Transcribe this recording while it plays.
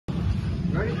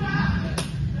Ready?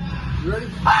 You ready?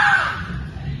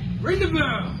 Ring the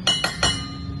bell!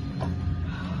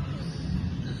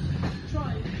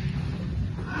 Try it.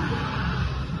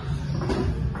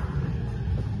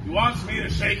 He wants me to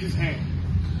shake his hand.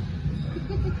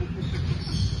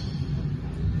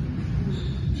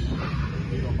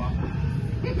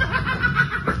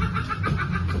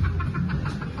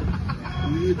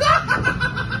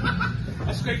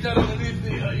 I scraped that underneath the,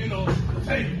 the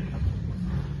table.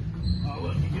 Oh,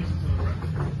 look, he gives it to the ref.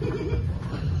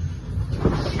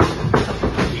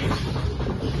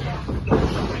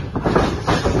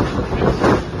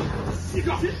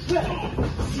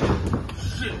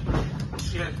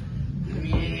 Shit.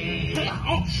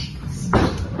 Oh, shit.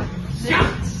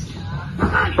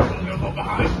 I'm gonna go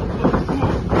behind.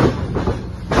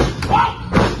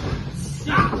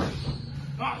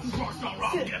 This is what's not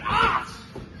wrong again.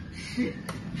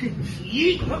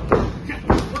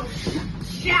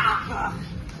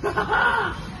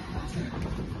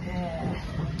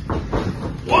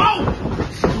 Whoa!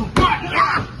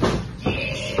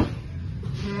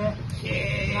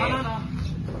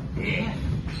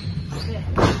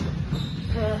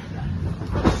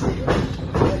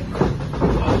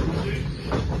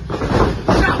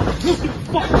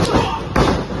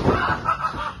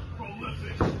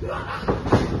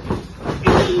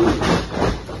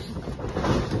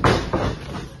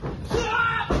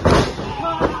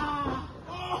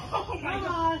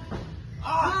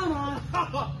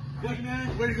 What?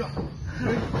 Where'd he go?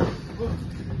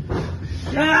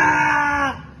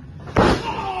 Yeah!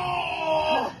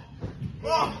 Oh!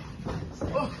 Oh!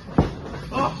 Oh!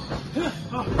 Oh!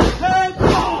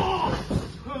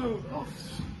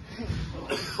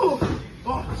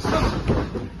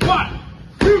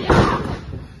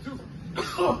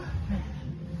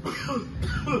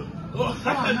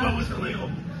 That was illegal.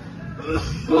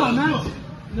 Come on, man.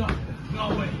 No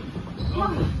way.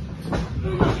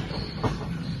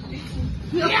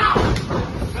 Yeah!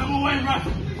 Come away, ref.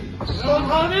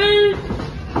 Honey!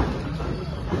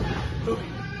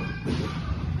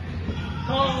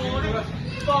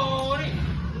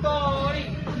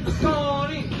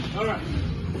 Tony! All right.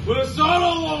 We'll start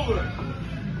all over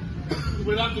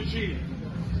without the cheating.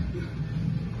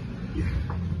 Yeah.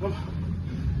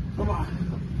 Come on.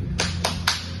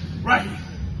 Right.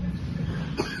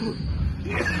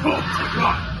 Yeah. Oh,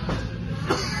 God.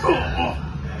 Oh.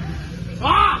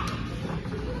 Ah!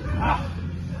 Ah!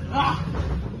 Ah!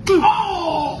 Oh!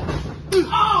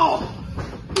 Oh!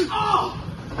 Oh! Oh!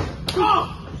 Oh!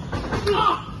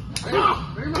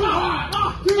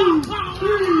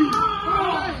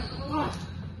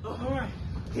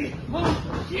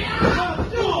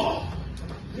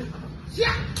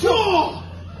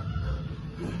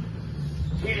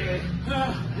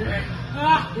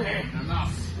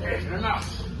 Enough.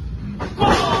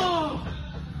 Oh!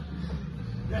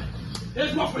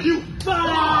 There's one for you. I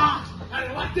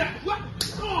didn't like that. What?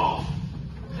 Oh!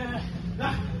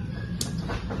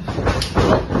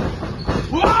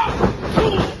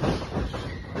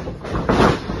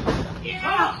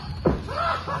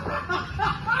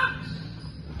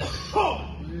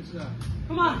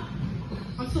 Come on.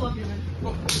 I'm still up here, man.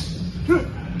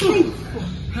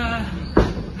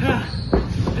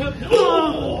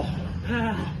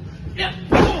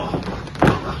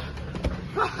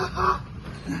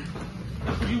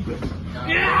 You good.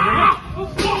 Yeah!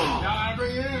 Now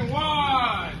bring it in. 1.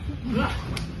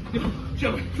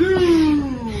 Jump it. 2.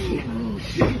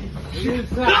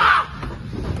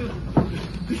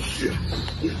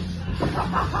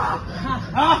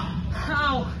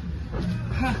 Ow.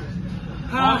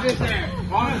 On his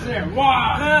there.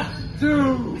 1,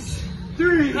 2,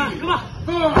 3. Come on.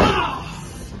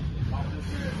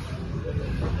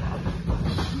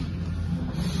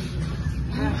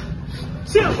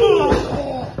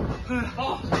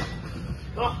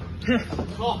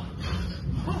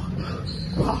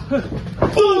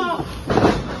 4.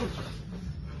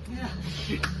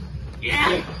 Yeah.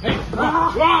 Hey.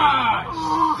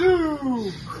 1,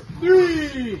 2,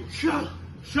 3. Shut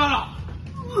up.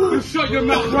 You shut your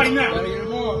mouth right now.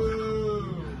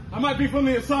 I might be from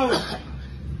the asylum,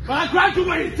 but I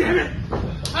graduated, damn it.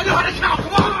 I know how to count.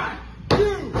 Come on.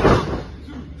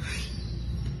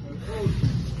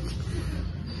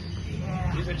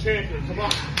 2. He's a champion. Come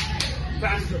on.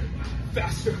 Faster.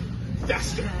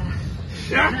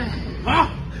 Yeah? Huh?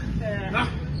 Yeah.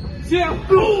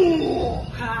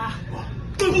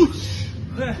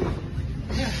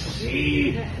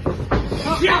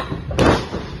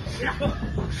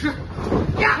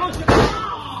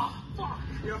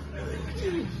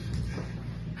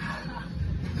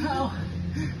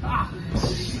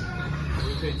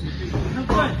 I'm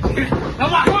good.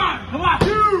 Come on, come on.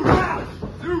 Two.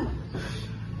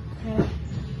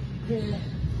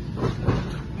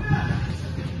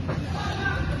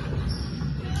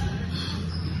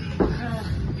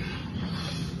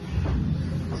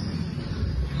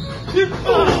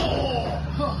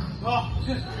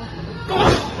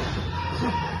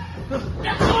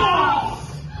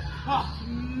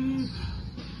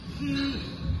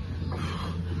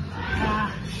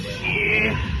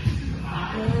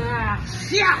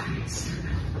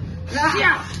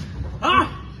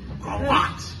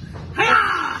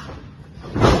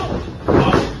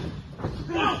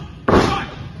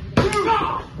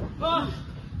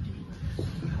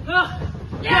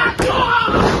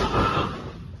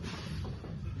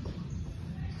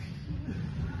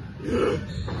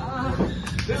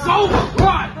 It's over.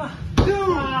 One,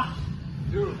 two.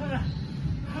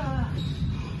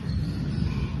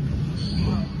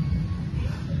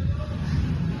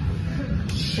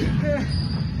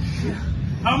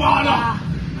 Come on up.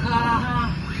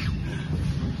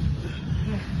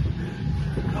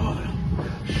 Come on up.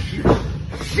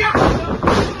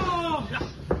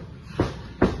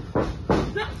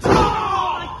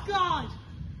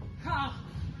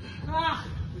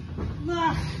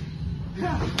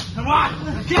 Come on,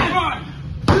 again! 1,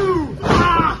 2,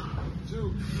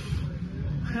 2.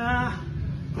 Have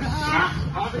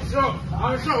it show.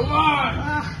 1,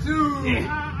 2, 3,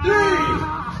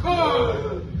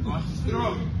 4. Watch the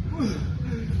stroke.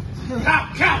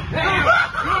 Count. Hey,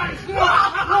 nice.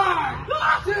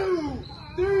 1, 2,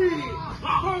 3,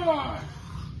 4.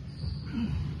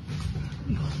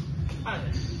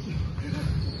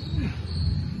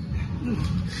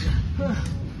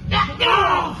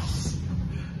 Go!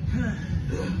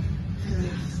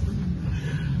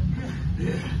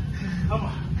 Come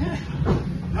on.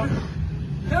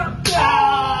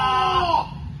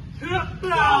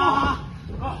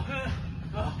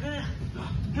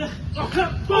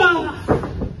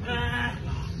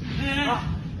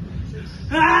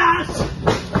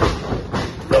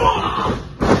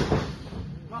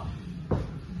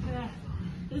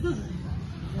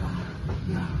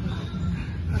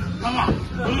 Come on.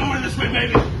 We're going this way,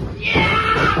 baby.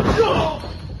 Yeah! Go!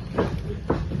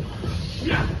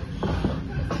 Yeah.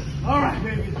 All right,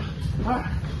 baby. All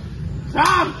right.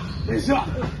 Time is up.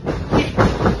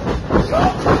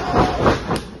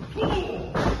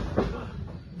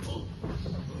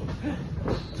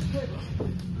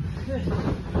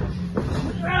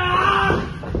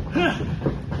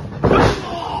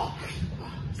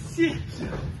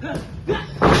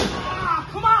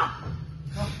 Come on.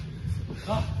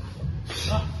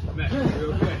 Max, you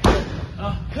okay?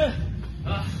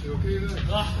 You okay there?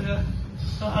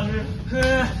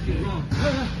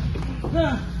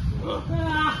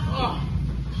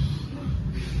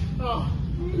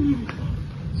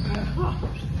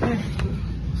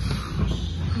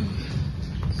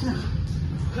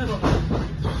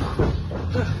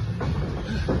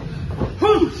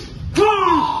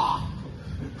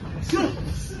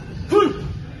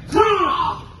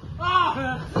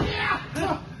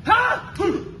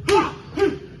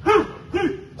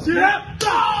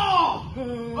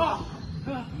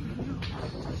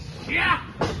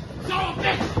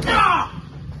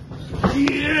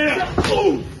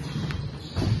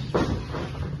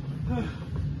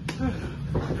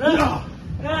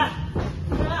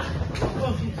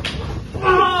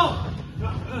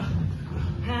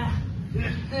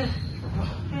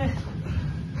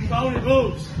 Only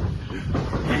moves.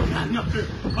 Ain't got nothing.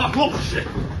 Oh, shit.